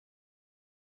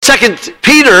Second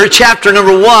Peter chapter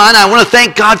number 1, I want to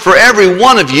thank God for every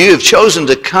one of you who have chosen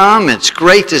to come. It's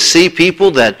great to see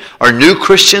people that are new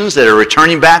Christians that are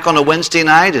returning back on a Wednesday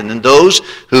night, and then those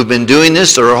who've been doing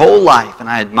this their whole life. And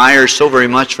I admire so very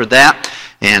much for that.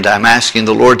 And I'm asking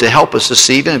the Lord to help us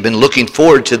this evening. I've been looking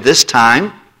forward to this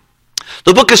time.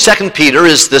 The book of 2 Peter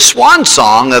is the swan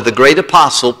song of the great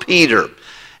apostle Peter.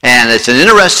 And it's an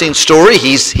interesting story.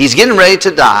 He's getting ready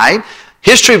to die.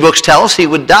 History books tell us he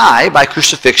would die by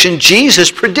crucifixion.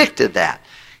 Jesus predicted that.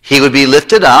 He would be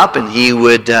lifted up, and he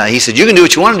said, you can do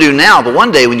what you want to do now, but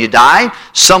one day when you die,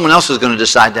 someone else is going to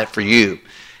decide that for you.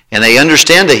 And they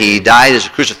understand that he died as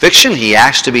a crucifixion. He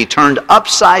asked to be turned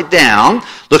upside down.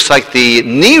 Looks like the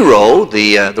Nero,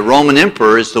 the Roman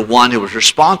emperor, is the one who was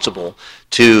responsible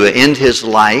to end his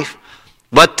life.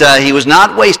 But he was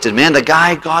not wasted. Man, the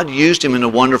guy, God used him in a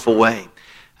wonderful way.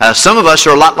 Some of us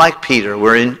are a lot like Peter.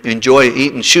 We enjoy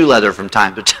eating shoe leather from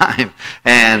time to time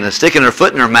and sticking our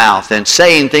foot in our mouth and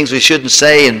saying things we shouldn't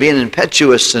say and being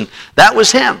impetuous, and that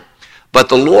was him. But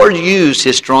the Lord used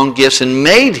his strong gifts and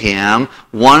made him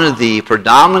one of the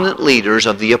predominant leaders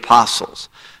of the apostles.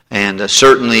 And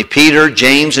certainly Peter,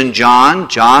 James, and John.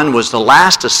 John was the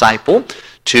last disciple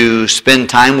to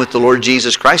spend time with the Lord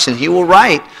Jesus Christ, and he will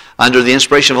write under the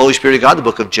inspiration of the Holy Spirit of God the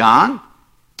book of John,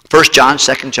 1 John,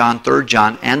 2 John, 3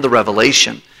 John, and the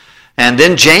Revelation. And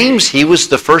then James, he was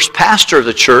the first pastor of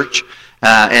the church,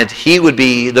 and he would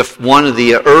be one of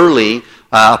the early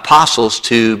apostles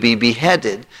to be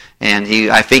beheaded. And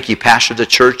I think he pastored the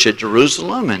church at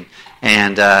Jerusalem,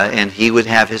 and he would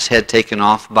have his head taken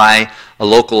off by a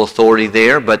local authority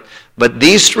there. But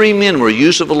these three men were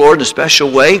used of the Lord in a special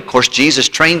way. Of course, Jesus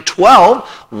trained 12,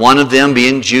 one of them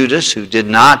being Judas, who did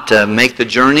not make the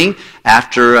journey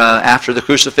after the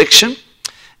crucifixion,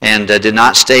 and did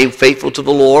not stay faithful to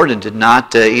the Lord, and did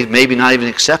not, maybe not even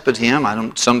accepted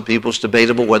him. Some people, it's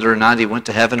debatable whether or not he went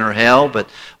to heaven or hell, but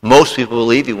most people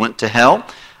believe he went to hell.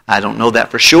 I don't know that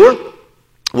for sure.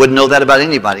 Wouldn't know that about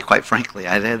anybody, quite frankly.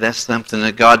 That's something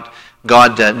that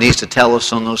God needs to tell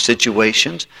us on those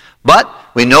situations. But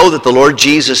we know that the Lord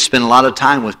Jesus spent a lot of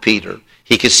time with Peter.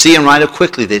 He could see him right up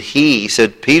quickly that he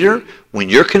said, Peter, when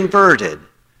you're converted,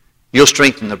 you'll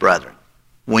strengthen the brethren.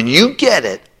 When you get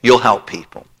it, you'll help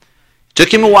people. It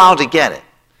took him a while to get it.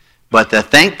 But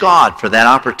thank God for that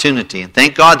opportunity. And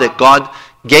thank God that God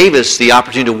gave us the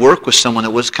opportunity to work with someone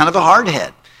that was kind of a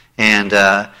hardhead. And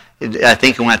I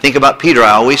think when I think about Peter,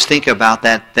 I always think about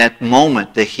that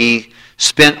moment that he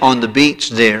spent on the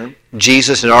beach there.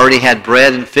 Jesus had already had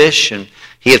bread and fish, and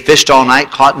he had fished all night,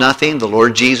 caught nothing. The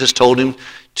Lord Jesus told him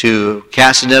to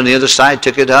cast it down on the other side,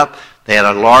 took it up. They had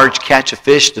a large catch of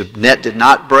fish. The net did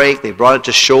not break. They brought it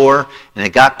to shore, and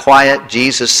it got quiet.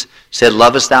 Jesus said,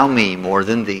 lovest thou me more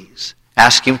than these?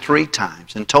 Asked him 3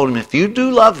 times and told him, if you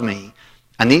do love me,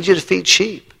 I need you to feed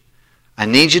sheep. I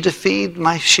need you to feed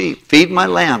my sheep, feed my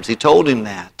lambs. He told him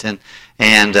that.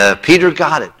 And Peter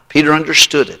got it. Peter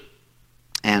understood it.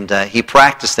 And he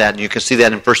practiced that. And you can see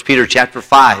that in 1 Peter chapter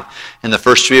 5 in the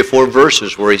first 3 or 4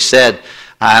 verses where he said,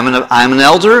 I'm an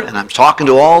elder, and I'm talking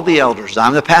to all the elders.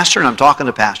 I'm the pastor, and I'm talking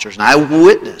to pastors. And I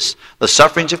witness the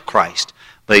sufferings of Christ.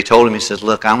 But he told him, he says,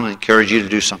 look, I'm going to encourage you to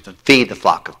do something. Feed the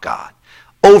flock of God.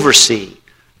 Oversee.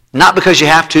 Not because you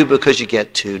have to, but because you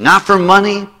get to. Not for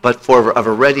money, but of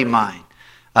a ready mind.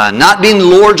 Not being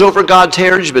lords over God's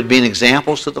heritage, but being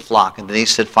examples to the flock. And then he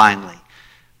said, finally,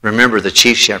 remember the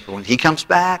chief shepherd. When he comes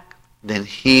back, then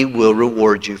he will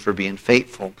reward you for being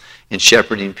faithful in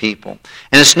shepherding people.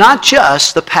 And it's not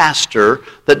just the pastor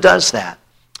that does that.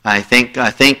 I think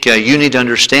you need to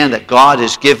understand that God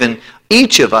has given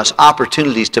each of us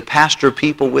opportunities to pastor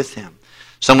people with him.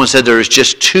 Someone said there is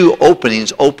just 2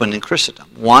 openings open in Christendom.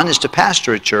 One is to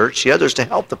pastor a church. The other is to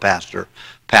help the pastor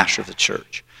the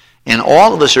church. And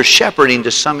all of us are shepherding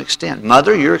to some extent.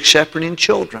 Mother, you're shepherding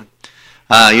children.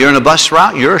 You're in a bus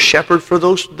route, you're a shepherd for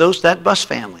that bus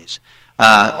families.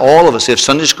 All of us have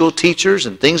Sunday school teachers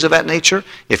and things of that nature.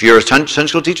 If you're a Sunday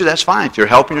school teacher, that's fine. If you're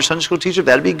helping your Sunday school teacher,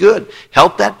 that'd be good.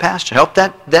 Help that pastor, help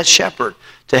that shepherd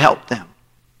to help them.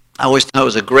 I always thought it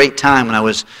was a great time when I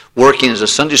was working as a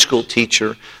Sunday school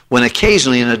teacher when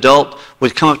occasionally an adult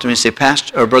would come up to me and say,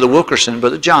 Pastor, or Brother Wilkerson,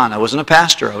 Brother John, I wasn't a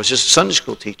pastor, I was just a Sunday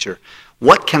school teacher.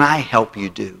 What can I help you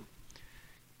do?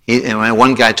 And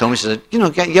one guy told me, he said, you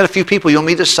got a few people you want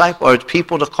me to disciple or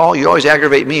people to call? You always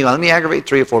aggravate me. Well, let me aggravate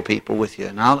 3 or 4 people with you,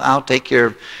 and I'll take care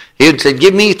of. He would say,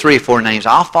 give me 3 or 4 names.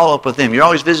 I'll follow up with them. You're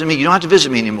always visiting me. You don't have to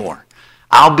visit me anymore.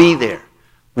 I'll be there.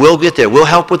 We'll get there. We'll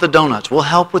help with the donuts. We'll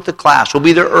help with the class. We'll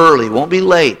be there early. Won't be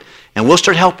late. And we'll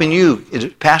start helping you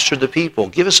pastor the people.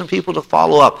 Give us some people to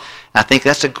follow up. And I think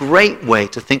that's a great way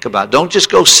to think about it. Don't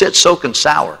just go sit, soak, and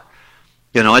sour.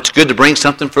 You know, it's good to bring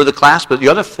something for the class, but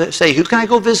you ought to say, who can I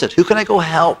go visit? Who can I go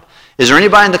help? Is there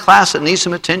anybody in the class that needs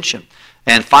some attention?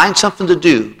 And find something to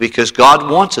do, because God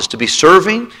wants us to be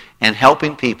serving and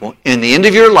helping people. In the end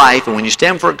of your life, and when you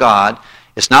stand for God,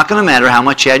 it's not going to matter how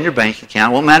much you had in your bank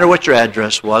account. It won't matter what your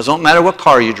address was. It won't matter what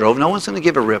car you drove. No one's going to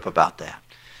give a rip about that.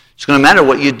 It's going to matter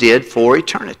what you did for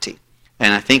eternity.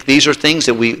 And I think these are things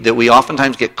that we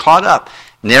oftentimes get caught up,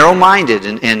 narrow-minded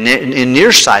and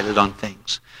nearsighted on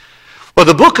things. Well,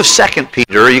 the book of 2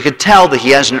 Peter, you could tell that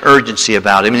he has an urgency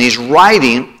about him. And he's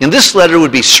writing, and this letter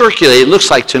would be circulated, it looks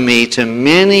like to me, to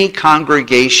many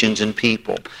congregations and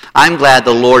people. I'm glad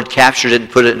the Lord captured it and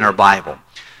put it in our Bible.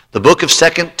 The book of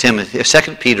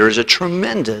 2 Peter is a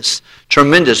tremendous,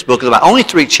 tremendous book of the Bible. Only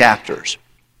 3 chapters.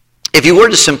 If you were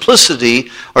to simply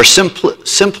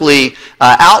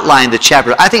outline the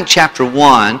chapter, I think chapter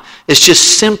 1 is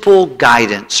just simple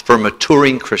guidance for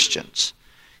maturing Christians.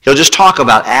 He'll just talk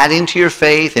about adding to your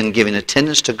faith and giving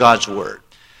attendance to God's Word.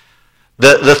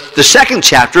 The second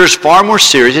chapter is far more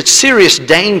serious. It's serious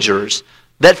dangers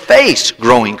that face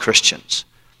growing Christians.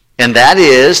 And that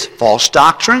is false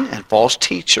doctrine and false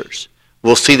teachers.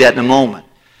 We'll see that in a moment.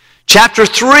 Chapter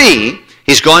 3,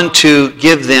 he's going to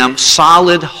give them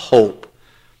solid hope.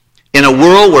 In a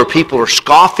world where people are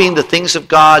scoffing the things of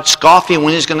God, scoffing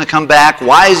when he's going to come back,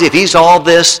 if he's all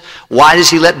this, why does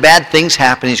he let bad things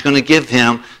happen? He's going to give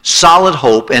him solid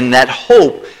hope, and that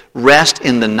hope rests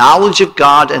in the knowledge of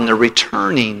God and the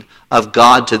returning of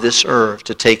God to this earth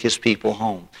to take his people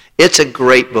home. It's a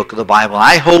great book of the Bible.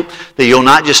 I hope that you'll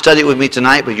not just study it with me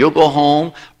tonight, but you'll go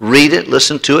home, read it,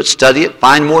 listen to it, study it,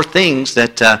 find more things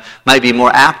that might be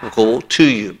more applicable to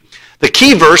you. The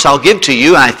key verse I'll give to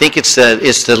you, and I think it's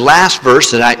the last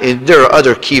verse. There are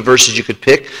other key verses you could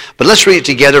pick, but let's read it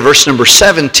together, verse number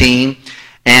 17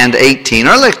 and 18.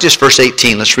 Or let's just verse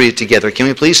 18. Let's read it together. Can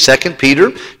we please? 2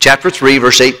 Peter chapter 3,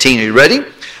 verse 18. Are you ready?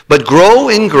 But grow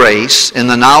in grace in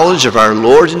the knowledge of our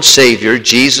Lord and Savior,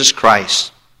 Jesus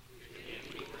Christ.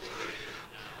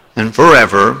 And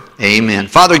forever, amen.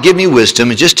 Father, give me wisdom,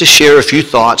 and just to share a few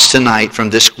thoughts tonight from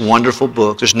this wonderful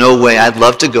book. There's no way. I'd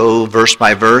love to go verse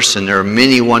by verse, and there are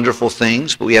many wonderful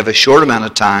things, but we have a short amount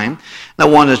of time. And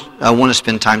I want to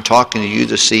spend time talking to you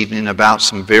this evening about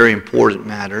some very important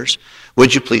matters.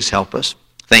 Would you please help us?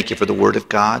 Thank you for the Word of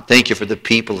God. Thank you for the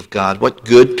people of God. What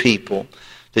good people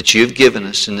that you've given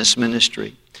us in this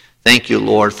ministry. Thank you,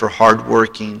 Lord, for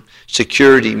hardworking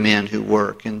security men who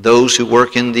work, and those who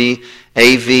work in the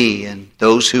AV, and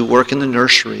those who work in the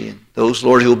nursery, and those,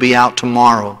 Lord, who will be out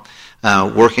tomorrow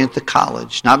working at the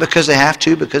college. Not because they have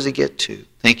to, because they get to.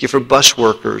 Thank you for bus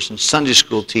workers and Sunday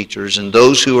school teachers and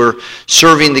those who are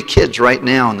serving the kids right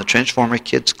now in the Transformer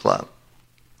Kids Club.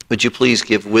 Would you please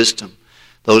give wisdom?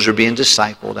 Those who are being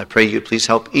discipled, I pray you please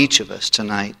help each of us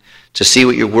tonight to see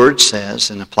what your word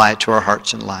says and apply it to our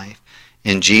hearts and life.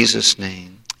 In Jesus'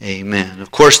 name, amen. Of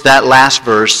course, that last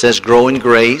verse says, grow in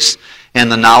grace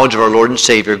and the knowledge of our Lord and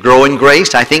Savior. Grow in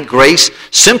grace. I think grace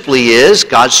simply is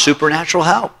God's supernatural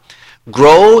help.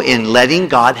 Grow in letting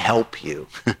God help you.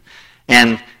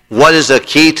 And what is the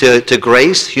key to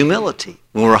grace? Humility.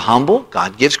 When we're humble,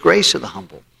 God gives grace to the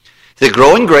humble. To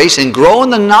grow in grace and grow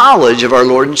in the knowledge of our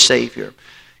Lord and Savior.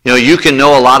 You know, you can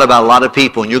know a lot about a lot of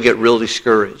people and you'll get real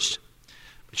discouraged.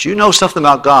 But you know something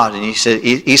about God. And he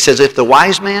says, if the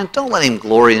wise man, don't let him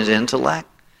glory in his intellect.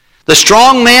 The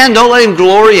strong man, don't let him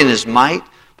glory in his might.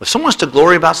 But if someone wants to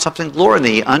glory about something, glory in that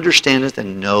he understandeth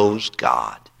and knows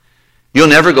God. You'll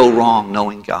never go wrong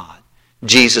knowing God.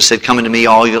 Jesus said, come unto me,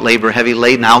 all you that labor heavy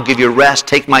laden, I'll give you rest.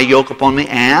 Take my yoke upon me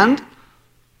and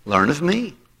learn of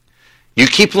me. You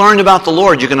keep learning about the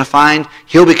Lord, you're going to find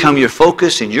he'll become your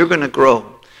focus and you're going to grow.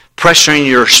 Pressuring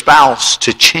your spouse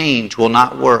to change will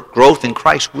not work. Growth in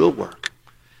Christ will work.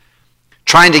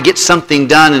 Trying to get something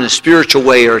done in a spiritual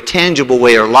way or a tangible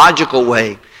way or logical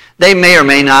way, they may or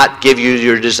may not give you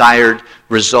your desired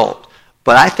result.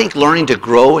 But I think learning to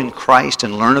grow in Christ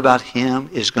and learn about him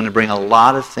is going to bring a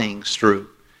lot of things through.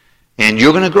 And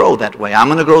you're going to grow that way. I'm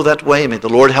going to grow that way. May the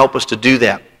Lord help us to do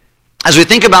that. As we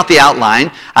think about the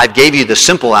outline, I gave you the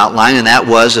simple outline, and that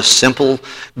was a simple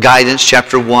guidance,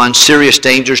 chapter 1, serious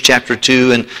dangers, chapter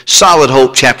 2, and solid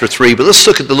hope, chapter 3. But let's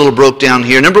look at the little breakdown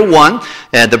here. Number 1,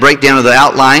 the breakdown of the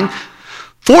outline,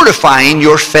 fortifying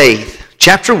your faith.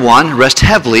 Chapter 1 rests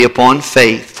heavily upon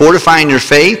faith. Fortifying your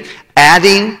faith,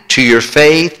 adding to your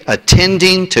faith,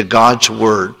 attending to God's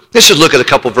Word. Let's just look at a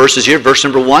couple verses here. Verse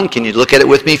number 1, can you look at it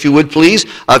with me if you would please,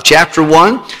 of chapter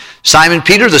 1. Simon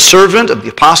Peter, the servant of the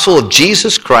apostle of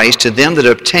Jesus Christ, to them that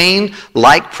obtain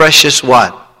like precious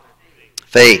what?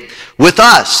 Faith. With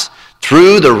us,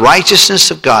 through the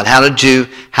righteousness of God. How did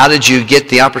you get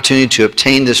the opportunity to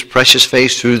obtain this precious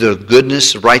faith? Through the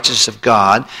goodness, righteousness of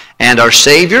God and our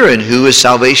Savior, and who is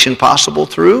salvation possible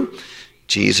through?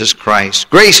 Jesus Christ.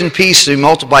 Grace and peace be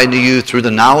multiplied to you through the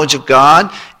knowledge of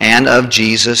God and of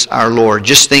Jesus our Lord.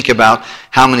 Just think about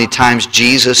how many times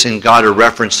Jesus and God are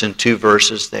referenced in 2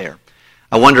 verses there.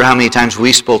 I wonder how many times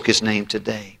we spoke his name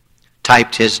today,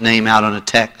 typed his name out on a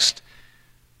text,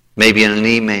 maybe in an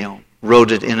email,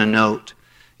 wrote it in a note.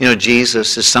 You know,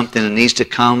 Jesus is something that needs to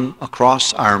come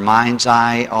across our mind's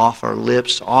eye, off our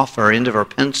lips, off our end of our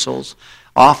pencils,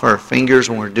 off our fingers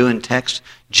when we're doing text.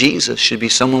 Jesus should be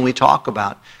someone we talk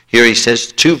about. Here he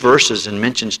says 2 verses and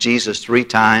mentions Jesus 3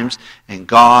 times, and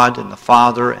God and the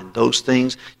Father and those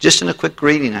things. Just in a quick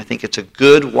greeting, I think it's a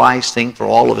good, wise thing for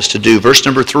all of us to do. Verse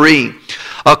number 3.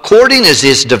 According as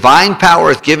his divine power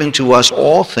hath given to us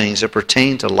all things that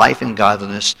pertain to life and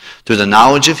godliness, through the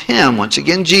knowledge of him, once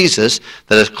again Jesus,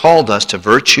 that hath called us to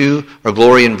virtue or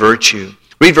glory in virtue.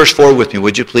 Read verse 4 with me,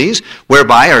 would you please?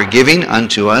 Whereby are giving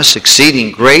unto us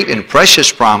exceeding great and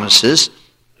precious promises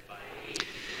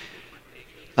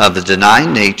of the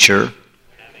divine nature.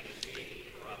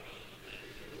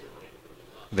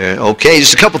 Okay,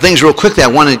 just a couple things real quickly. I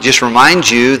want to just remind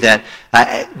you that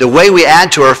the way we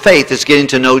add to our faith is getting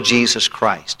to know Jesus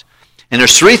Christ. And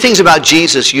there's 3 things about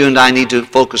Jesus you and I need to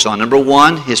focus on. Number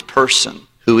 1, his person,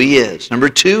 who he is. Number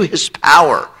 2, his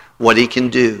power, what he can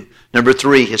do. Number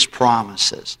 3, his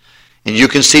promises. And you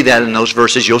can see that in those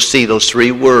verses. You'll see those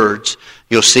 3 words.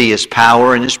 You'll see his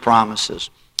power and his promises.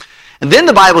 And then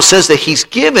the Bible says that he's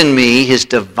given me his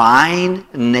divine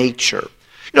nature.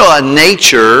 You know, a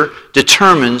nature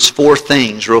determines 4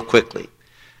 things real quickly.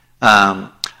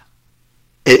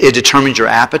 It determines your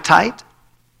appetite,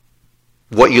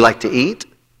 what you like to eat.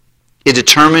 It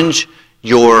determines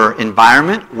your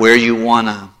environment, where you want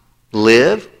to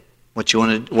live, what you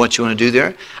want to do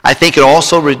there. I think it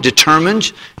also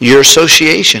determines your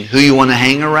association, who you want to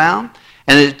hang around,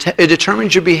 and it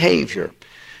determines your behavior.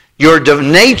 Your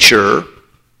nature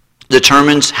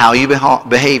determines how you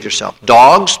behave yourself.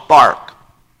 Dogs bark.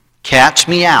 Cats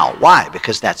meow. Why?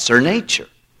 Because that's their nature.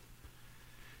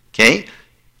 Okay?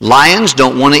 Lions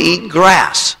don't want to eat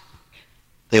grass.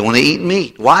 They want to eat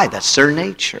meat. Why? That's their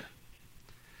nature.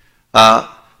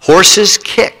 Horses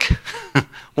kick.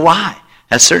 Why?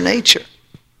 That's their nature.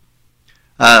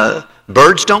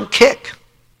 Birds don't kick.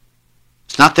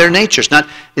 It's not their nature. It's not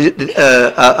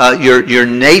your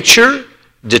nature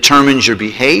determines your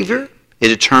behavior. It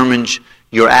determines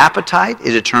your appetite.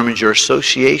 It determines your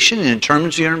association. It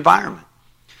determines your environment.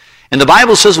 And the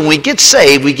Bible says when we get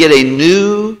saved, we get a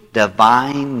new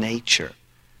divine nature.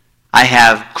 I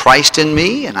have Christ in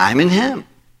me, and I'm in him.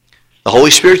 The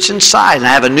Holy Spirit's inside, and I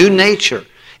have a new nature.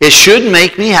 It should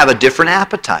make me have a different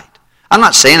appetite. I'm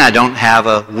not saying I don't have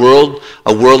a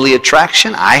worldly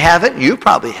attraction. I have it. You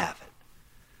probably have it.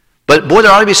 But boy,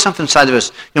 there ought to be something inside of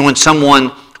us. You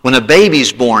know, when a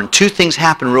baby's born, 2 things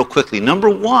happen real quickly. Number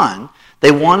 1, they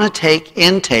want to take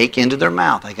intake into their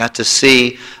mouth. I got to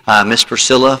see Miss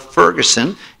Priscilla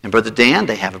Ferguson and Brother Dan.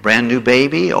 They have a brand new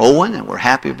baby, Owen, and we're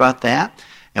happy about that.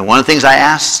 And one of the things I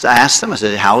asked them, I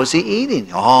said, how is he eating?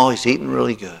 Oh, he's eating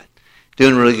really good.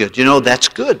 Doing really good. You know, that's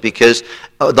good because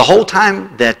the whole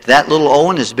time that little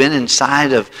Owen has been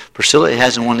inside of Priscilla, it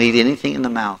hasn't wanted to eat anything in the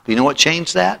mouth. But you know what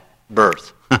changed that?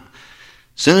 Birth.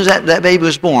 As soon as that baby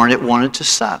was born, it wanted to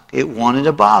suck. It wanted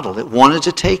a bottle. It wanted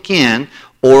to take in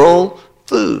oral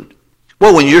food.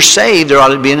 Well, when you're saved, there ought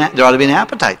to be an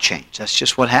appetite change. That's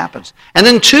just what happens. And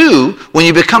then 2, when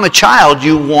you become a child,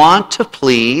 you want to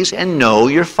please and know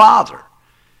your father.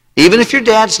 Even if your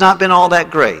dad's not been all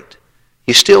that great,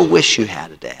 you still wish you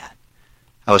had a dad.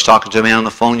 I was talking to a man on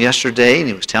the phone yesterday, and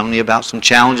he was telling me about some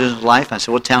challenges in his life. I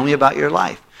said, well, tell me about your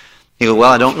life. He goes,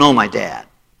 well, I don't know my dad.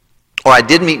 Or I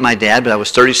did meet my dad, but I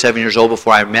was 37 years old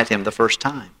before I met him the first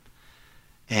time.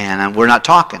 And we're not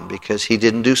talking because he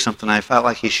didn't do something I felt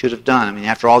like he should have done. I mean,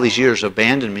 after all these years,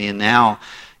 abandoned me, and now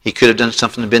he could have done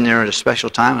something, been there at a special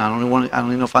time, and I don't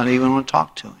even know if I even want to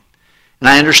talk to him. And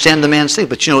I understand the man's thing,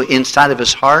 but you know, inside of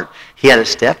his heart, he had a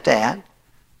stepdad,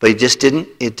 but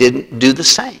it didn't do the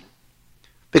same.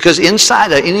 Because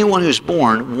inside of anyone who's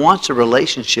born wants a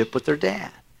relationship with their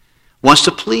dad, wants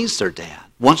to please their dad,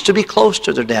 wants to be close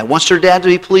to their dad, wants their dad to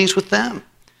be pleased with them.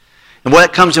 And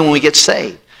what comes in when we get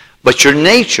saved. But your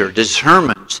nature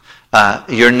determines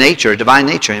your nature, divine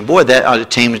nature. And boy, that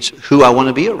determines who I want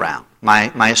to be around,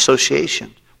 my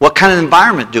association. What kind of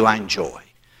environment do I enjoy?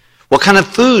 What kind of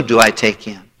food do I take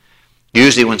in?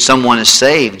 Usually when someone is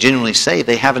saved, genuinely saved,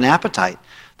 they have an appetite.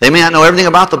 They may not know everything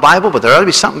about the Bible, but there ought to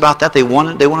be something about that they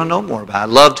want to know more about. I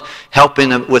loved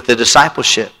helping with the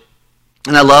discipleship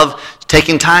And I love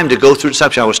taking time to go through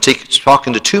discipleship. I was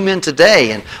talking to 2 men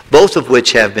today, and both of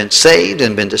which have been saved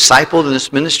and been discipled in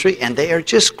this ministry, and they are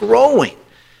just growing.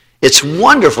 It's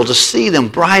wonderful to see them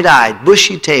bright-eyed,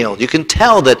 bushy-tailed. You can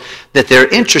tell that they're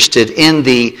interested in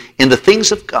the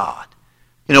things of God.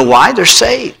 You know why? They're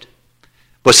saved.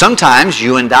 But sometimes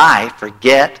you and I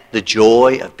forget the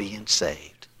joy of being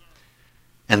saved.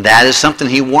 And that is something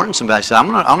he warns them about. He said, I'm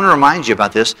going to remind you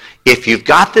about this. If you've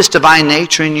got this divine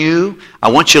nature in you, I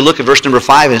want you to look at verse number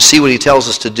 5 and see what he tells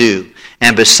us to do.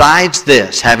 And besides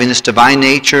this, having this divine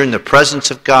nature in the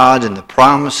presence of God and the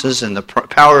promises and the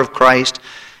power of Christ,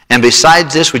 and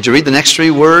besides this, would you read the next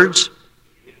 3 words?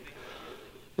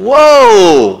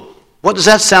 Whoa! What does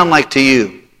that sound like to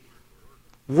you?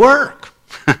 Work.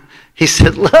 He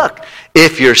said, look,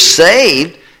 if you're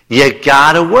saved, you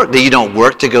got to work. You don't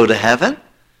work to go to heaven.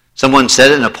 Someone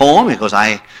said it in a poem. He goes,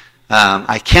 I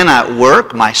cannot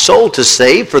work my soul to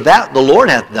save, for that the Lord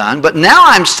hath done. But now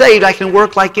I'm saved, I can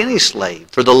work like any slave,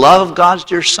 for the love of God's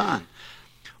dear Son.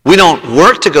 We don't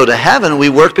work to go to heaven. We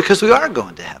work because we are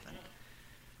going to heaven.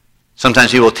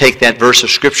 Sometimes people take that verse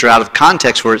of Scripture out of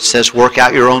context where it says, work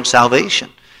out your own salvation.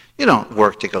 You don't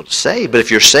work to go to save, but if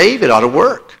you're saved, it ought to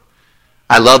work.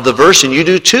 I love the verse, and you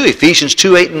do too, Ephesians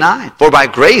 2:8-9. For by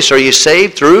grace are you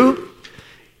saved through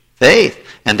faith.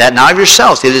 And that not of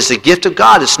yourselves. It is the gift of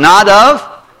God. It's not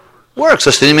of works,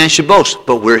 lest any man should boast.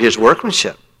 But we're his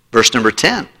workmanship. Verse number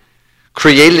 10.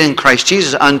 Created in Christ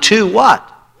Jesus unto what?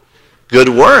 Good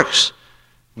works.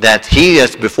 That he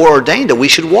hath before ordained that we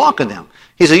should walk in them.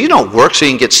 He said, you don't work so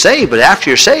you can get saved, but after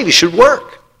you're saved, you should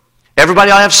work. Everybody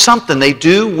ought to have something they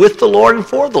do with the Lord and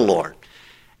for the Lord.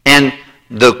 And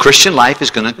the Christian life is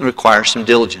going to require some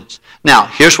diligence. Now,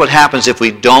 here's what happens if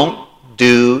we don't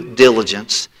do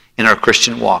diligence in our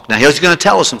Christian walk. Now, he's going to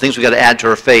tell us some things we've got to add to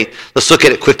our faith. Let's look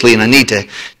at it quickly, and I need to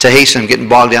hasten. I'm getting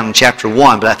bogged down in chapter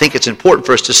 1, but I think it's important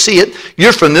for us to see it.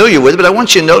 You're familiar with it, but I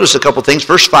want you to notice a couple things.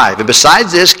 Verse 5, and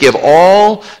besides this, give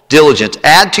all diligence.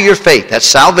 Add to your faith. That's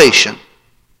salvation.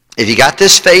 If you got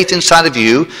this faith inside of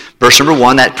you, verse number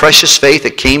 1, that precious faith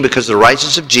that came because of the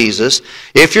righteousness of Jesus,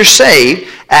 if you're saved,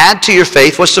 add to your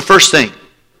faith, what's the first thing?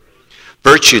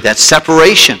 Virtue. That's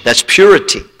separation. That's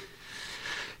purity.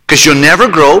 Because you'll never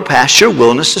grow past your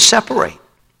willingness to separate.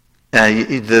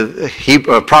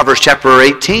 Proverbs chapter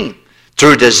 18.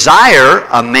 Through desire,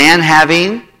 a man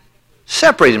having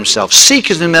separated himself.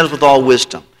 Seek is in meddle with all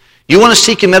wisdom. You want to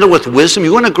seek and meddle with wisdom?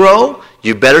 You want to grow?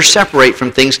 You better separate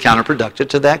from things counterproductive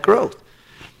to that growth.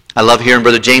 I love hearing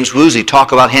Brother James Woozy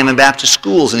talk about Hammond Baptist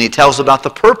Schools, and he tells about the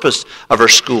purpose of our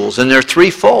schools, and they're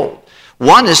threefold.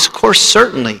 One is, of course,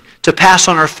 certainly to pass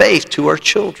on our faith to our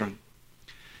children.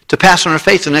 To pass on our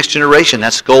faith to the next generation.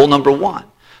 That's goal number 1.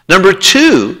 Number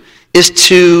 2 is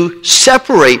to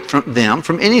separate from them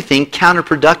from anything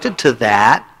counterproductive to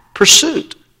that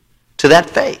pursuit, to that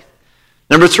faith.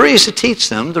 Number 3 is to teach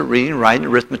them the reading, writing,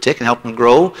 arithmetic, and help them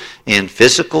grow in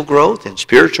physical growth, in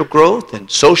spiritual growth, in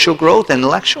social growth, and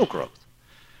intellectual growth.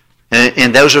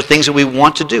 And those are things that we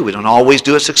want to do. We don't always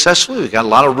do it successfully. We've got a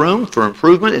lot of room for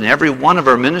improvement in every one of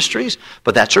our ministries,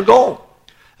 but that's our goal.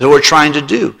 That's what we're trying to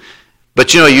do.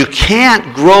 But you know, you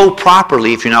can't grow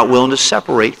properly if you're not willing to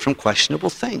separate from questionable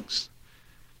things.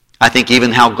 I think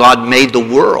even how God made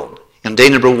the world. In day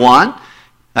number 1,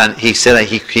 he said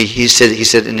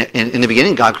in the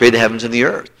beginning, God created the heavens and the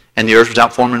earth. And the earth was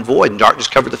without form and void, and darkness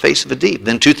covered the face of the deep.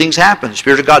 Then 2 things happened. The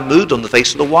Spirit of God moved on the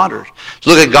face of the waters. So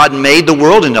look at God made the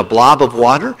world in a blob of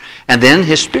water, and then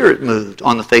His Spirit moved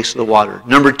on the face of the water.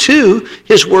 Number 2,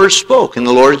 His Word spoke, and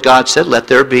the Lord God said, let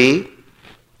there be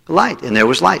light, and there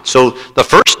was light. So the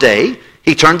first day,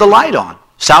 He turned the light on.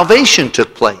 Salvation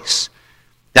took place.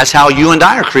 That's how you and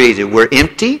I are created. We're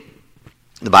empty.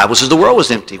 The Bible says the world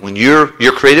was empty. When you're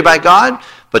created by God,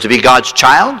 but to be God's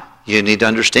child, you need to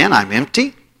understand, I'm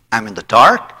empty, I'm in the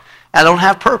dark, I don't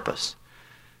have purpose.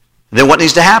 Then what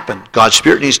needs to happen? God's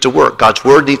Spirit needs to work. God's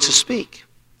Word needs to speak.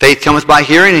 Faith cometh by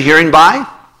hearing, and hearing by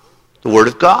the Word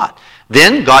of God.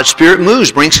 Then God's Spirit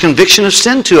moves, brings conviction of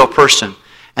sin to a person,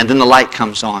 and then the light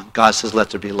comes on. God says, let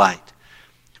there be light.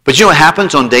 But you know what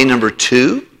happens on day number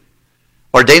 2?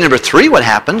 Or day number 3, what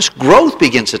happens? Growth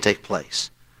begins to take place.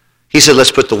 He said,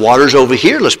 let's put the waters over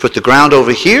here, let's put the ground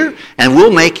over here, and we'll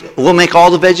make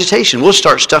all the vegetation. We'll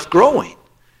start stuff growing.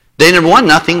 Day number 1,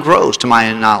 nothing grows to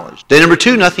my knowledge. Day number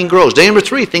 2, nothing grows. Day number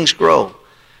 3, things grow.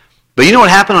 But you know what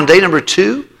happened on day number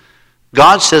 2?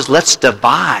 God says, let's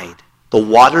divide the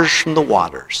waters from the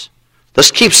waters.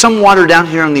 Let's keep some water down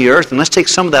here on the earth, and let's take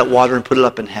some of that water and put it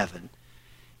up in heaven.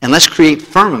 And let's create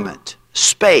firmament,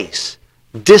 space,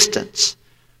 distance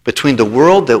between the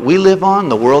world that we live on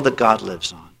and the world that God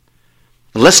lives on.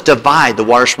 Let's divide the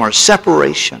water smart.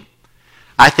 Separation.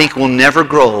 I think we'll never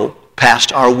grow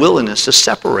past our willingness to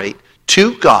separate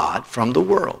to God from the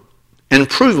world and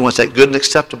proving what's that good and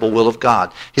acceptable will of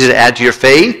God. He said, add to your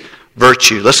faith,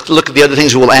 virtue. Let's look at the other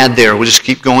things we'll add there. We'll just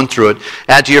keep going through it.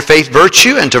 Add to your faith,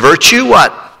 virtue, and to virtue,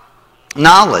 what?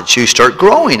 Knowledge. You start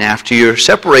growing after you're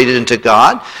separated into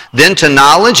God. Then to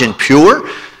knowledge and pure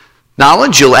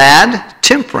knowledge, you'll add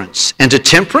temperance. And to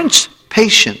temperance,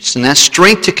 patience. And that's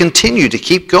strength to continue, to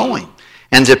keep going.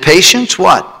 And to patience,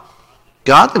 what?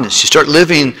 Godliness. You start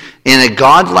living in a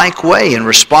God-like way and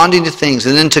responding to things.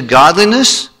 And then to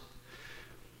godliness,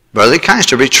 brotherly kindness,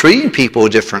 to be treating people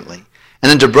differently. And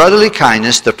then to brotherly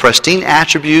kindness, the pristine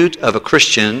attribute of a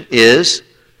Christian is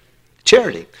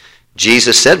charity.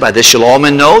 Jesus said, by this shall all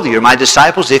men know that you're my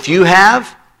disciples if you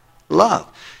have love.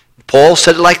 Paul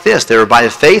said it like this, they are by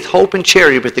faith, hope, and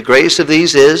charity, but the greatest of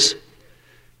these is,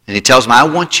 and he tells them, I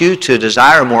want you to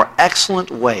desire a more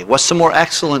excellent way. What's the more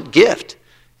excellent gift?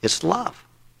 It's love.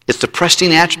 It's the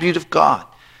pristine attribute of God.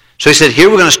 So he said, here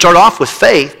we're going to start off with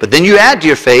faith, but then you add to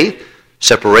your faith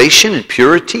separation and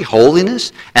purity,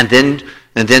 holiness, and then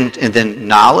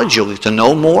knowledge. You'll get to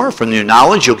know more. From your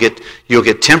knowledge, you'll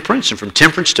get temperance, and from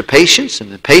temperance to patience,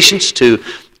 and then patience to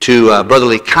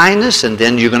brotherly kindness, and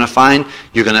then you're going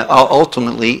to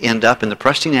ultimately end up in the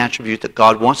pristine attribute that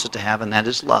God wants us to have, and that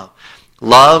is love.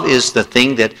 Love is the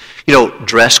thing that,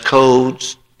 dress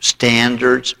codes,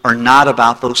 standards are not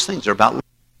about those things. They're about love.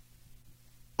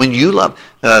 When you love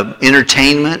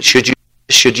entertainment, should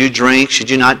you drink, should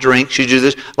you not drink, should you do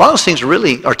this? A lot of those things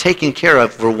really are taken care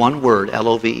of for one word,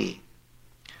 L-O-V-E.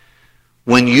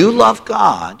 When you love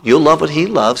God, you'll love what He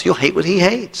loves, you'll hate what He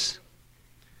hates.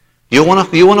 You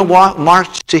want to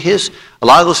march to His. A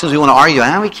lot of those things we want to argue,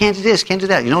 we can't do this, can't do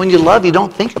that. When you love, you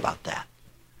don't think about that.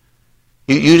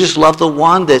 You just love the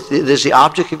one that is the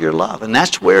object of your love. And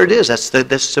that's where it is. That's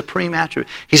the supreme attribute.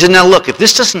 He said, now look, if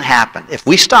this doesn't happen, if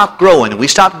we stop growing and we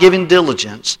stop giving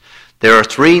diligence, there are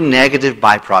 3 negative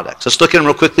byproducts. Let's look at them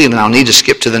real quickly, and then I'll need to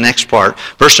skip to the next part.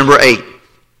 Verse number 8.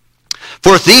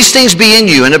 For if these things be in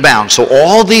you and abound, so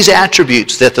all these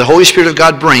attributes that the Holy Spirit of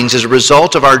God brings as a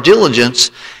result of our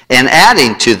diligence and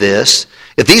adding to this,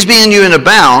 if these be in you and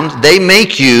abound, they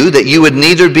make you that you would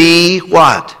neither be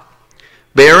what?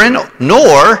 Barren,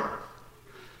 nor,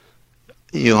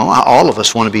 all of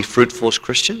us want to be fruitful as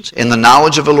Christians in the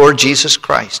knowledge of the Lord Jesus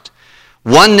Christ.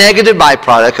 One negative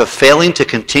byproduct of failing to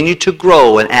continue to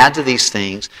grow and add to these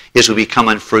things is we become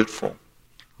unfruitful.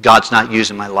 God's not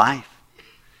using my life.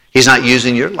 He's not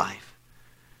using your life.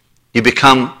 You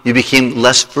became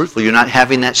less fruitful. You're not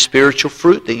having that spiritual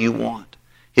fruit that you want.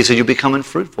 He said you become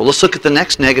unfruitful. Let's look at the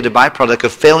next negative byproduct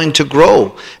of failing to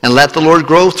grow and let the Lord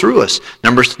grow through us.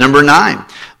 Number 9.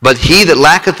 But he that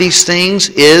lacketh these things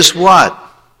is what?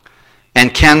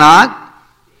 And cannot?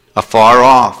 Afar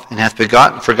off, and hath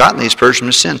forgotten these purged from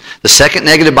his sin. The second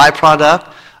negative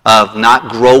byproduct of not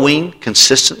growing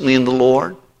consistently in the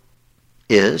Lord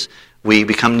is we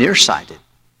become nearsighted.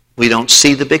 We don't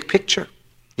see the big picture.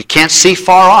 You can't see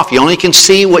far off. You only can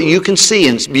see what you can see,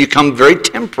 and you become very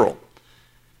temporal.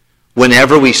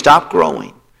 Whenever we stop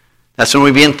growing, that's when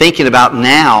we begin thinking about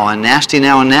now and nasty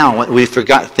now and now. We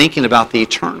forgot thinking about the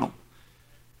eternal.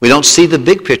 We don't see the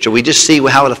big picture. We just see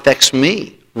how it affects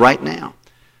me right now.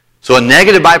 So a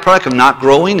negative byproduct of not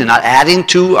growing and not adding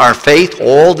to our faith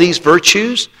all these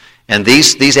virtues and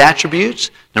these attributes.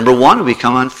 Number 1, we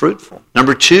become unfruitful.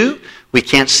 Number 2, we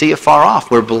can't see afar off.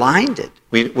 We're blinded.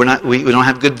 We don't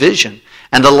have good vision.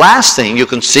 And the last thing you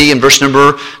can see in verse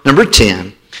number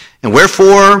 10, and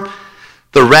wherefore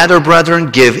the rather,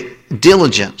 brethren, give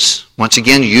diligence. Once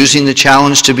again, using the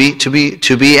challenge to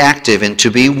be active and to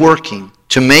be working,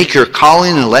 to make your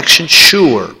calling and election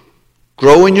sure.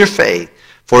 Grow in your faith.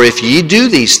 For if ye do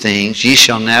these things, ye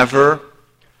shall never...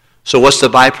 So what's the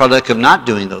byproduct of not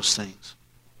doing those things?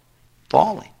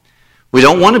 Falling. We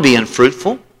don't want to be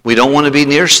unfruitful. We don't want to be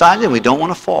nearsighted. And we don't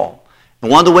want to fall. And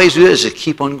one of the ways we do it is to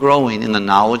keep on growing in the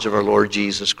knowledge of our Lord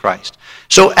Jesus Christ.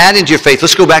 So adding to your faith.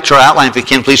 Let's go back to our outline if we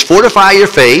can, please. Fortify your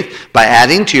faith by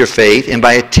adding to your faith and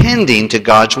by attending to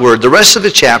God's Word. The rest of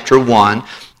the chapter 1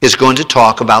 is going to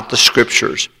talk about the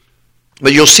Scriptures.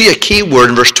 But you'll see a key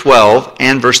word in verse 12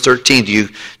 and verse 13. Do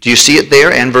you see it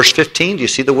there? And verse 15? Do you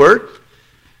see the word?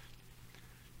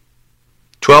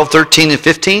 12, 13, and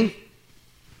 15?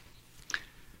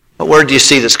 What word do you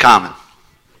see that's common?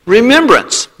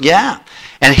 Remembrance. Yeah.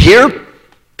 And here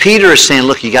Peter is saying,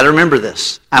 look, you got to remember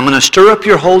this. I'm going to stir up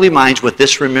your holy minds with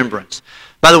this remembrance.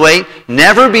 By the way,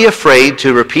 never be afraid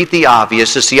to repeat the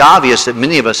obvious. It's the obvious that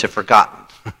many of us have forgotten.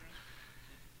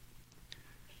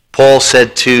 Paul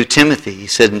said to Timothy, he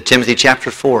said in Timothy chapter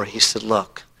 4, he said,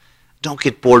 look, don't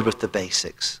get bored with the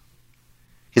basics.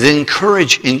 Then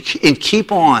encourage and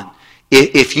keep on.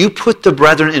 If you put the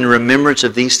brethren in remembrance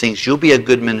of these things, you'll be a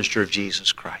good minister of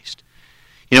Jesus Christ.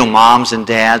 You know, moms and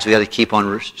dads, we got to keep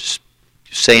on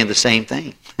saying the same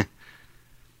thing.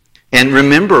 And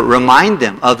remember, remind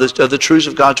them of the truths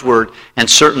of God's Word, and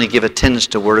certainly give attendance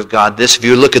to the Word of God. This, if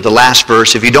you look at the last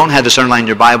verse, if you don't have this underlined in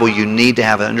your Bible, you need to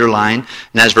have it underlined.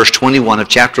 And that's verse 21 of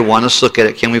chapter 1. Let's look at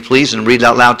it, can we please, and read it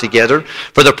out loud together.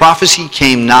 For the prophecy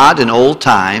came not in old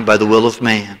time by the will of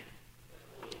man.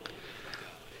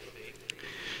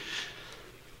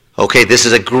 Okay, this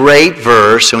is a great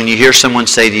verse. When you hear someone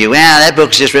say to you, that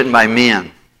book's just written by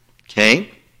men.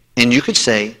 Okay? And you could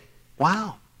say,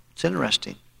 wow, it's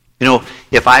interesting. You know,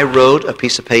 if I wrote a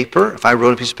piece of paper,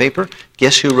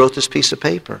 guess who wrote this piece of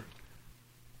paper?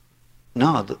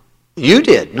 No, you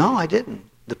did. No, I didn't.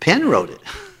 The pen wrote it.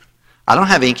 I don't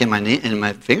have ink in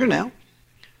my fingernail.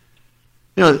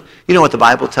 You know what the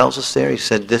Bible tells us there? He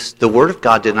said the Word of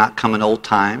God did not come in old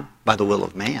time by the will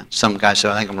of man. Some guys say,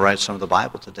 I think I'm going to write some of the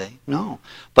Bible today. No.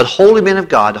 But holy men of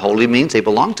God, holy means they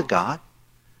belong to God.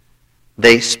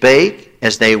 They spake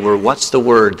as they were, what's the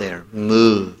word there?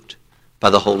 Moved by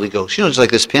the Holy Ghost. You know, it's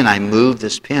like this pen. I moved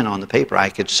this pen on the paper. I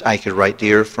could write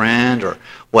dear friend or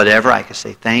whatever. I could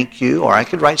say thank you, or I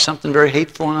could write something very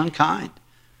hateful and unkind.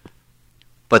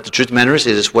 But the truth of the matter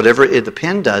is whatever the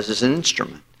pen does is an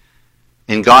instrument.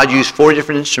 And God used 4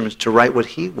 different instruments to write what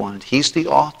He wanted. He's the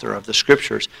author of the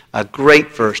Scriptures. A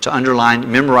great verse to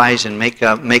underline, memorize, and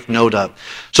make note of.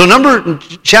 So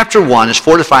chapter 1 is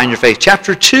fortifying your faith.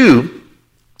 Chapter 2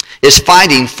 is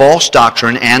fighting false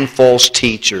doctrine and false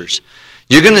teachers.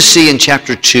 You're going to see in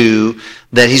chapter 2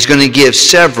 that he's going to give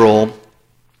several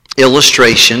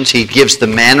illustrations. He gives the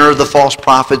manner of the false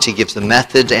prophets. He gives the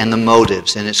methods and the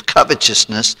motives. And it's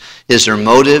covetousness is their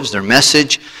motives, their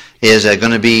message is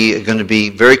going to be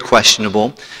very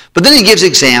questionable. But then he gives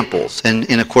examples. And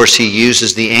of course, he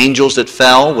uses the angels that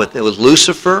fell with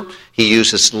Lucifer. He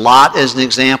uses Lot as an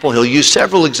example. He'll use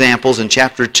several examples in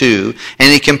chapter 2.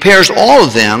 And he compares all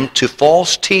of them to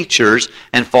false teachers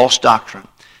and false doctrine.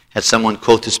 Had someone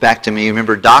quote this back to me.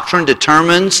 Remember, doctrine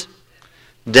determines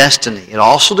destiny. It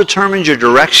also determines your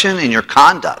direction and your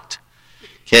conduct.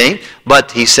 Okay?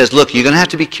 But he says, look, you're going to have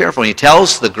to be careful. And he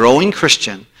tells the growing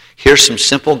Christian, here's some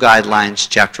simple guidelines,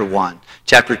 chapter 1.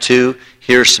 Chapter 2,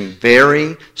 here's some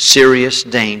very serious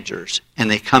dangers. And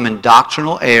they come in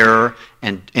doctrinal error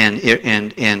and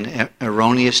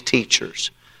erroneous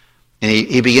teachers. And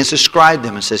he begins to describe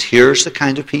them and says, here's the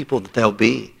kind of people that they'll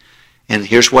be. And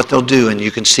here's what they'll do. And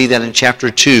you can see that in chapter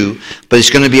 2. But it's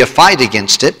going to be a fight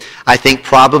against it. I think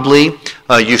probably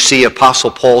you see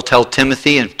Apostle Paul tell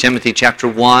Timothy in Timothy chapter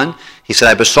 1, he said,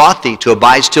 I besought thee to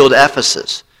abide still to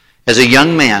Ephesus as a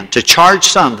young man, to charge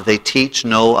some that they teach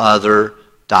no other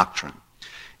doctrine.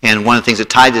 And one of the things that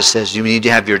Titus says, you need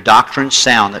to have your doctrine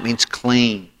sound. That means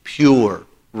clean, pure,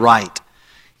 right.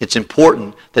 It's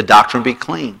important that doctrine be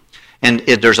clean. And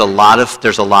there's a lot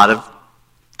of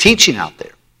teaching out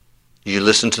there. You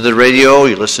listen to the radio,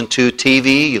 you listen to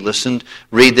TV,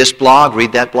 read this blog,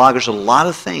 read that blog. There's a lot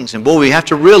of things. And boy, we have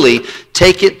to really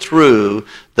take it through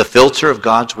the filter of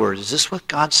God's Word. Is this what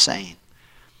God's saying?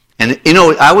 And,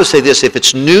 I would say this, if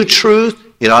it's new truth,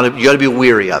 you ought to be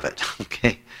weary of it,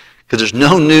 okay? Because there's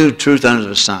no new truth under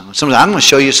the sun. Sometimes I'm going to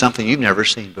show you something you've never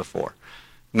seen before.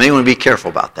 You may want to be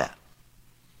careful about that.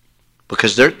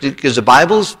 Because the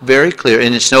Bible is very clear,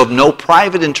 and it's no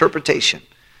private interpretation.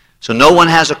 So no one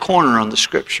has a corner on the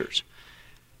Scriptures.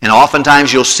 And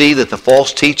oftentimes you'll see that the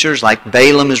false teachers, like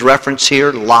Balaam is referenced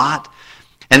here, Lot.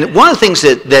 And one of the things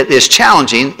that is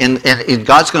challenging, and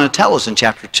God's going to tell us in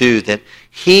chapter 2, that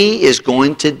He is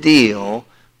going to deal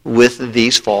with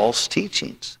these false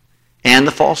teachings and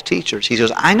the false teachers. He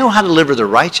says, I know how to deliver the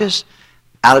righteous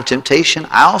out of temptation.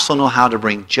 I also know how to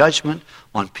bring judgment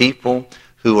on people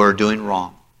who are doing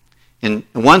wrong. And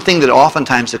one thing that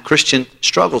oftentimes the Christian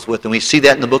struggles with, and we see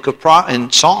that in the book of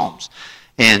in Psalms,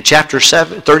 and chapter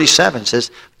 37 says,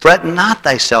 fret not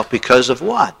thyself because of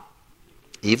what?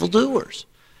 Evildoers.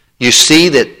 You see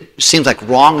that it seems like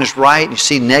wrong is right, and you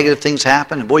see negative things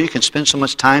happen, and boy, you can spend so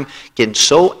much time getting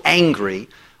so angry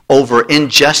over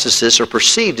injustices or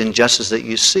perceived injustice that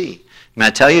you see. May I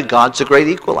tell you, God's a great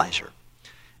equalizer.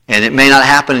 And it may not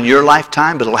happen in your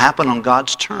lifetime, but it'll happen on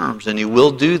God's terms, and He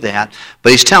will do that.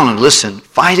 But He's telling them, listen,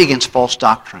 fight against false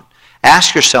doctrine.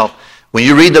 Ask yourself, when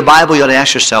you read the Bible, you ought to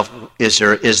ask yourself, is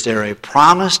there a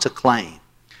promise to claim?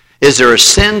 Is there a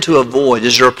sin to avoid?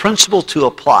 Is there a principle to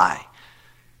apply?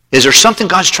 Is there something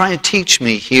God's trying to teach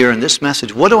me here in this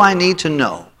message? What do I need to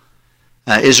know?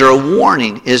 Is there a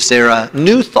warning? Is there a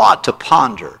new thought to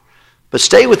ponder? But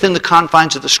stay within the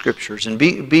confines of the Scriptures and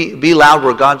be loud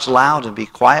where God's loud and be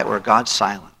quiet where God's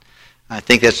silent. I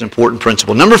think that's an important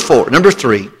principle. Number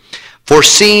 3,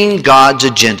 foreseeing God's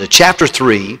agenda. Chapter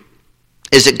 3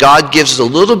 is that God gives us a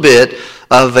little bit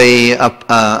of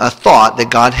a thought that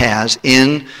God has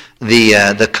in the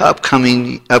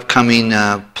upcoming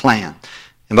plan.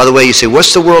 And by the way, you say,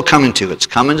 what's the world coming to? It's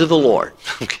coming to the Lord.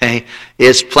 Okay?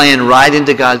 It's playing right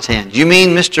into God's hand. You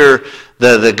mean,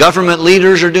 the government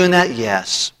leaders are doing that?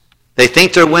 Yes. They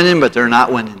think they're winning, but they're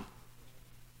not winning.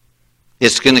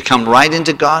 It's going to come right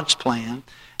into God's plan.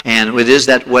 And it is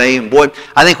that way. And boy,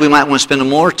 I think we might want to spend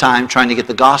more time trying to get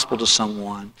the gospel to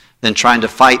someone than trying to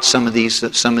fight some of these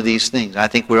things. I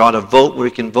think we ought to vote where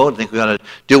we can vote. I think we ought to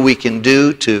do what we can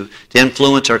do to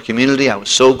influence our community. I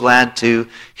was so glad to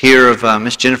hear of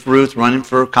Miss Jennifer Ruth running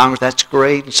for Congress. That's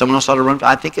great. And someone else ought to run.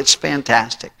 I think it's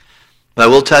fantastic. But I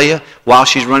will tell you, while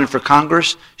she's running for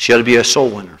Congress, she ought to be a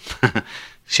soul winner.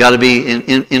 She ought to be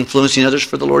influencing others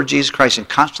for the Lord Jesus Christ and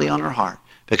constantly on her heart.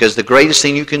 Because the greatest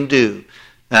thing you can do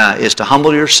is to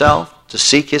humble yourself, to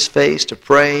seek His face, to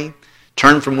pray,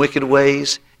 turn from wicked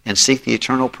ways, and seek the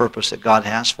eternal purpose that God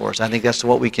has for us. I think that's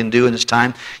what we can do in this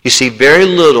time. You see very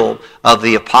little of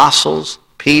the apostles.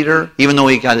 Peter, even though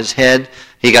he got his head,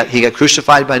 he got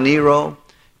crucified by Nero.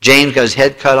 James got his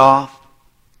head cut off.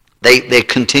 They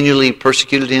continually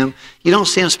persecuted him. You don't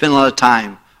see him spend a lot of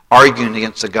time arguing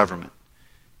against the government.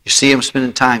 You see him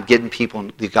spending time getting people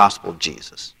the gospel of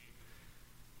Jesus.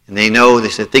 And they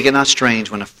said, think it not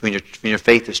strange when your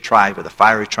faith is tried with a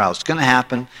fiery trial. It's going to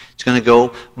happen. It's going to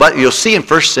go. But you'll see in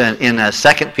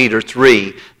 2 Peter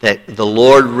 3 that the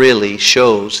Lord really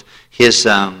shows His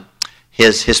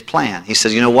plan. He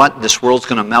says, you know what? This world's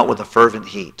going to melt with a fervent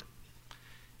heat.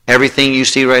 Everything you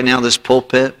see right now, this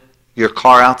pulpit, your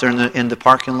car out there in the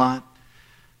parking lot,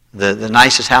 the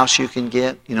nicest house you can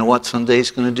get, you know what someday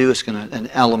it's going to do? An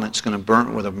element's going to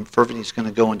burn with a fervent heat. It's going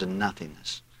to go into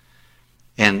nothingness.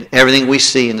 And everything we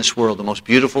see in this world, the most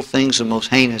beautiful things, the most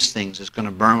heinous things, is going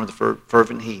to burn with a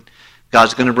fervent heat.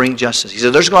 God's going to bring justice. He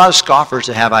said, there's a lot of scoffers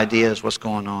that have ideas what's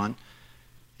going on. And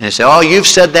they say, oh, you've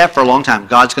said that for a long time.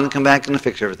 God's going to come back and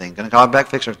fix everything. Going to come back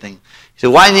fix everything. He said,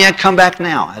 why didn't He come back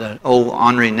now? I had an old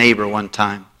ornery neighbor one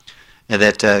time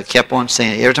that kept on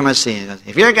saying, every time I see him,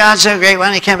 if your God's so great, why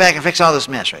don't you come back and fix all this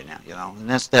mess right now? You know, and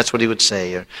that's what he would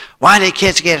say. Or, why did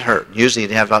kids get hurt? Usually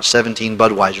he'd have about 17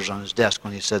 Budweisers on his desk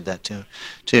when he said that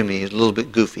to me. He's a little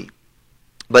bit goofy.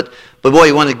 But boy,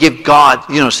 you want to give God,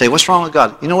 say, what's wrong with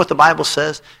God? You know what the Bible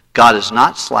says? God is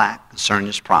not slack concerning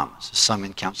His promise, as some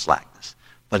men count slackness.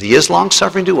 But He is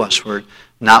long-suffering to usward,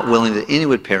 not willing that any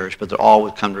would perish, but that all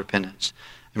would come to repentance.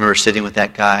 I remember sitting with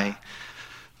that guy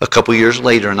a couple years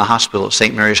later in the hospital at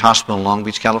St. Mary's Hospital in Long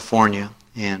Beach, California,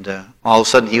 and all of a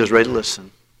sudden he was ready to listen.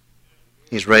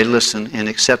 He's ready to listen and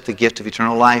accept the gift of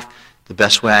eternal life the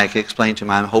best way I could explain to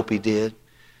him. I hope he did.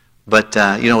 But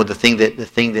the thing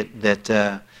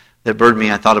that burdened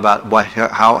me, I thought about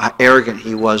how arrogant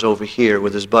he was over here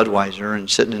with his Budweiser and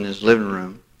sitting in his living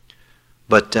room,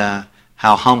 but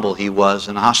how humble he was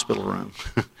in the hospital room,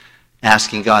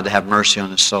 asking God to have mercy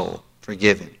on his soul,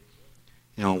 forgive him.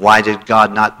 Why did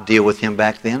God not deal with him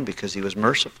back then? Because He was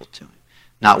merciful to him.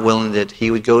 Not willing that he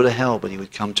would go to hell, but he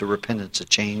would come to repentance, a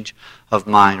change of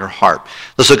mind or heart.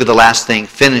 Let's look at the last thing.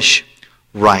 Finish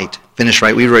right. Finish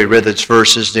right. We already read those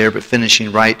verses there, but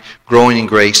finishing right, growing in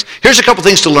grace. Here's a couple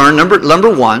things to learn. Number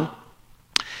one,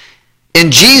 in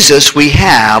Jesus we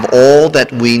have all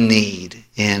that we need.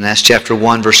 And that's chapter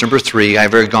 1, verse number 3.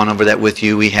 I've already gone over that with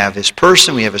you. We have His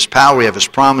person, we have His power, we have His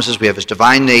promises, we have His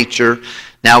divine nature.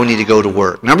 Now we need to go to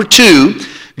work. Number 2,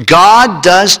 God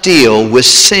does deal with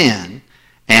sin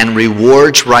and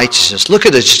rewards righteousness. Look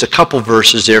at just a couple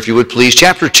verses there, if you would please.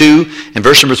 Chapter 2 and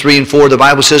verse number 3 and 4, the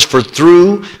Bible says, for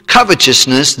through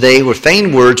covetousness they with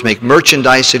feigned words make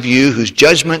merchandise of you, whose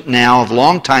judgment now of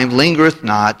long time lingereth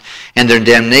not, and their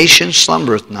damnation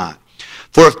slumbereth not.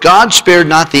 For if God spared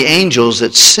not the angels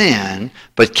that sin,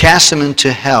 but cast them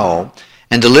into hell,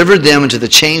 and delivered them into the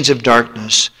chains of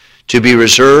darkness, to be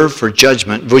reserved for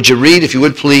judgment. Would you read, if you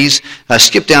would please,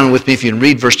 skip down with me if you can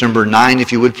read verse number 9,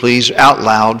 if you would please, out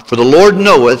loud. For the Lord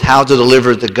knoweth how to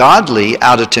deliver the godly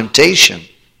out of temptation.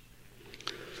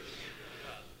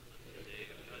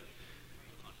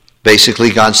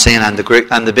 Basically, God's saying, I'm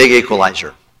the big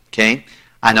equalizer. Okay?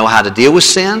 I know how to deal with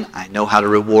sin. I know how to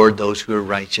reward those who are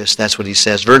righteous. That's what He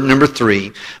says. Verse number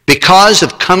 3, because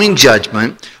of coming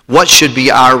judgment, what should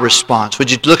be our response? Would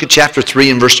you look at chapter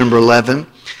 3 and verse number 11?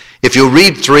 If you'll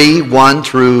read 3:1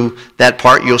 through that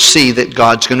part, you'll see that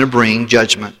God's going to bring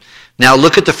judgment. Now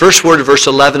look at the first word of verse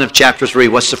 11 of chapter 3.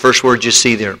 What's the first word you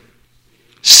see there?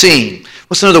 Seeing.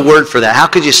 What's another word for that? How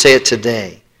could you say it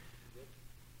today?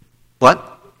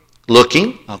 What?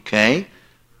 Looking. Okay.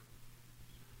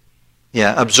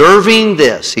 Yeah, observing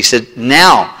this. He said,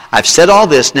 now, I've said all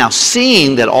this, now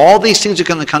seeing that all these things are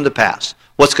going to come to pass,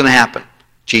 what's going to happen?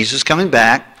 Jesus is coming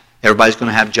back. Everybody's going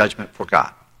to have judgment for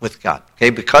God, with God.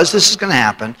 Okay, because this is going to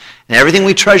happen, and everything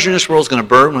we treasure in this world is going to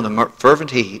burn with a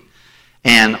fervent heat,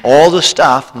 and all the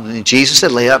stuff, and Jesus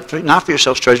said, lay up, not for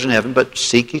yourselves treasure in heaven, but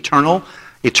seek eternal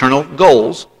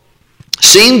goals.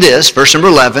 Seeing this, verse number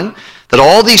 11, that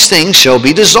all these things shall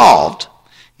be dissolved,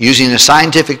 using a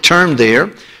scientific term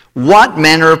there, what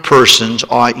manner of persons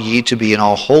ought ye to be in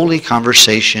all holy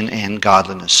conversation and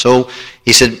godliness? So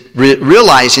he said,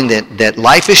 realizing that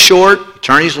life is short,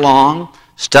 eternity's long,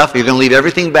 stuff, you're going to leave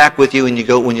everything back with you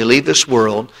when you leave this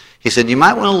world. He said, you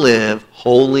might want to live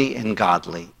holy and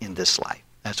godly in this life.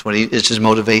 It's his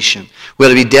motivation. We ought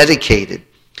to be dedicated.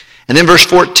 And then verse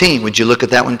 14, would you look at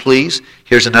that one, please?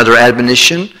 Here's another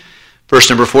admonition. Verse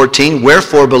number 14,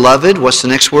 wherefore, beloved, what's the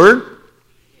next word?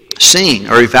 Seeing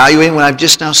or evaluating what I've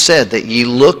just now said, that ye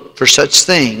look for such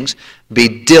things,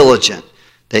 be diligent,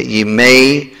 that ye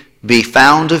may be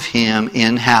found of him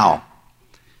in how?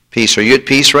 Peace. Are you at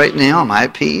peace right now? Am I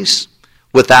at peace?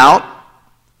 Without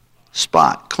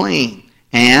spot, clean,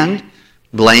 and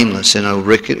blameless in a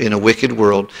wicked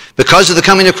world. Because of the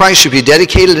coming of Christ, should be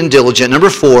dedicated and diligent. Number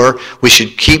 4, we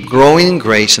should keep growing in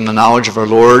grace and the knowledge of our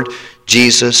Lord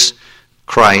Jesus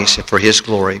Christ for his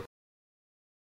glory.